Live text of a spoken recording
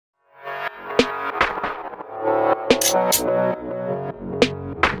What's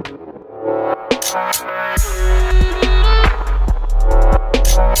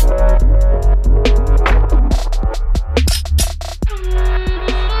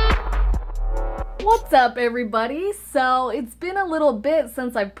up, everybody? So it's been a little bit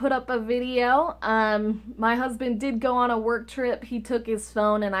since I put up a video. My husband did go on a work trip. He took his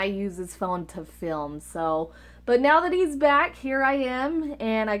phone and I use his phone to film. But now that he's back, here I am,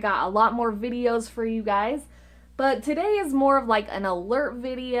 and I got a lot more videos for you guys. But today is more of like an alert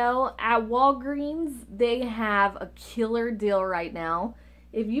video. At Walgreens, they have a killer deal right now.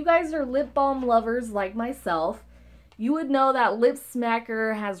 If you guys are lip balm lovers like myself, you would know that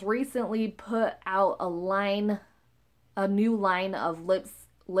Lipsmacker has recently put out a new line of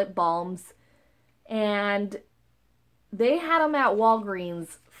lip balms, and they had them at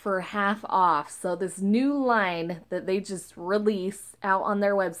Walgreens for half off. So this new line that they just released out on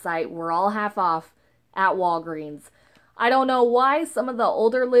their website were all half off at Walgreens. I don't know why some of the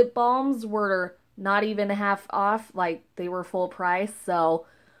older lip balms were not even half off, like they were full price. So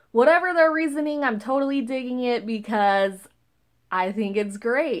whatever their reasoning, I'm totally digging it because I think it's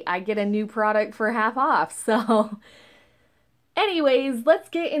great. I get a new product for half off. So anyways, let's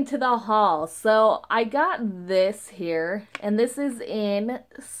get into the haul. So I got this here, and this is in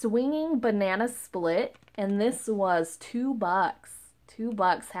Swinging Banana Split, and this was $2.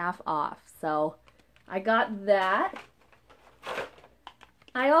 $2 half off. So I got that.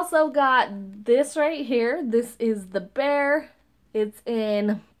 I also got this right here. This is the Bear. It's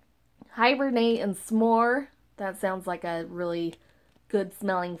in Hibernate and S'more. That sounds like a really good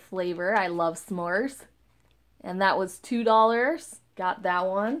smelling flavor. I love s'mores. And that was $2. Got that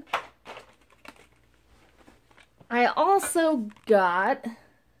one. I also got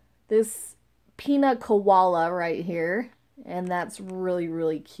this Pina Koala right here. And that's really,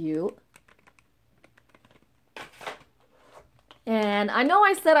 really cute. And I know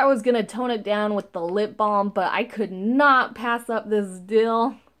I said I was going to tone it down with the lip balm, but I could not pass up this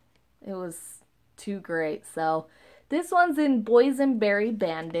deal. It was too great. So this one's in Boysenberry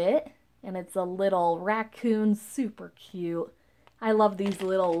Bandit, and it's a little raccoon, super cute. I love these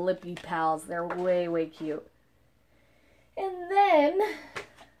little lippy pals. They're way, way cute. And then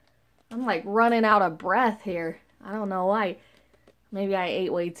I'm like running out of breath here. I don't know why. Maybe I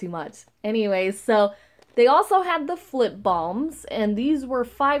ate way too much. Anyways, so they also had the flip balms, and these were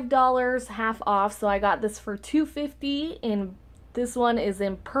 $5 half off. So I got this for $2.50, and this one is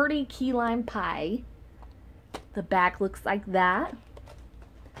in Purdy Key Lime Pie. The back looks like that.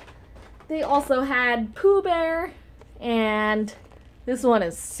 They also had Pooh Bear, and this one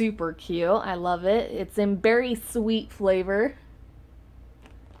is super cute. I love it. It's in Berry Sweet flavor.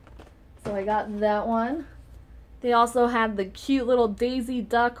 So I got that one. They also had the cute little Daisy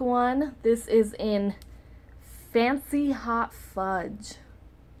Duck one. This is in Fancy Hot Fudge.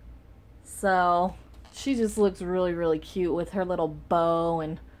 So she just looks really, really cute with her little bow,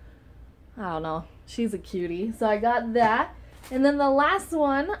 and I don't know. She's a cutie. So I got that. And then the last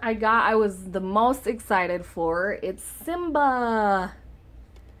one I was the most excited for. It's Simba.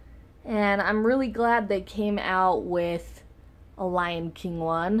 And I'm really glad they came out with a Lion King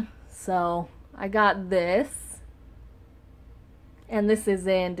one. So I got this. And this is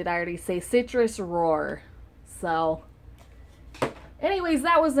in, did I already say, Citrus Roar. So anyways,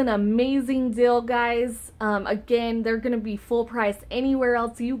 that was an amazing deal, guys. Again, they're going to be full price anywhere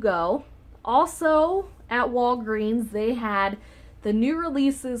else you go. Also, at Walgreens, they had the new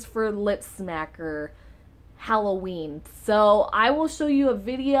releases for Lipsmacker Halloween. So I will show you a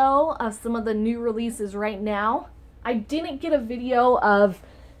video of some of the new releases right now. I didn't get a video of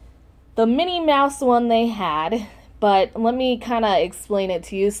the Minnie Mouse one they had, but let me kind of explain it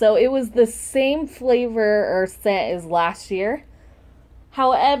to you. So it was the same flavor or scent as last year.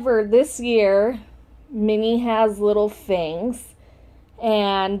 However, this year, Minnie has little fangs,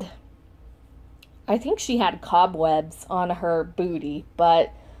 and I think she had cobwebs on her booty.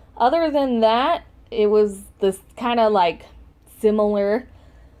 But other than that, it was this kind of like similar.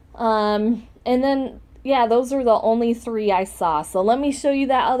 And then, yeah, those are the only three I saw. So let me show you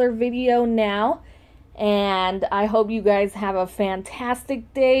that other video now. And I hope you guys have a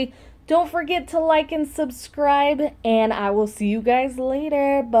fantastic day. Don't forget to like and subscribe, and I will see you guys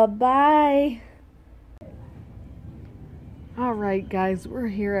later. Bye-bye. Alright guys, we're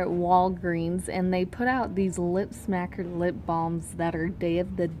here at Walgreens, and they put out these Lipsmacker lip balms that are Day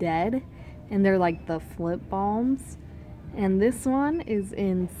of the Dead, and they're like the flip balms. And this one is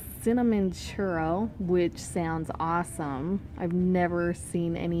in Cinnamon Churro, which sounds awesome. I've never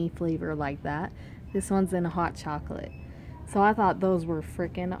seen any flavor like that. This one's in hot chocolate. So I thought those were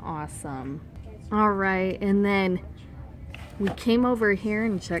freaking awesome. All right, and then we came over here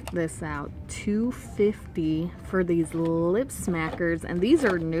and checked this out. $2.50 for these Lipsmackers, and these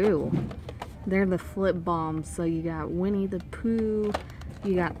are new. They're the flip balms. So you got Winnie the Pooh,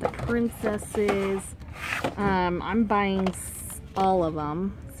 you got the princesses. I'm buying all of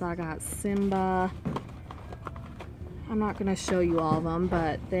them. So I got Simba. I'm not gonna show you all of them,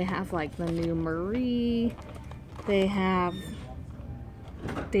 but they have like the new Marie. They have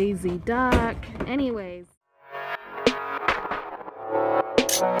Daisy Duck. Anyways.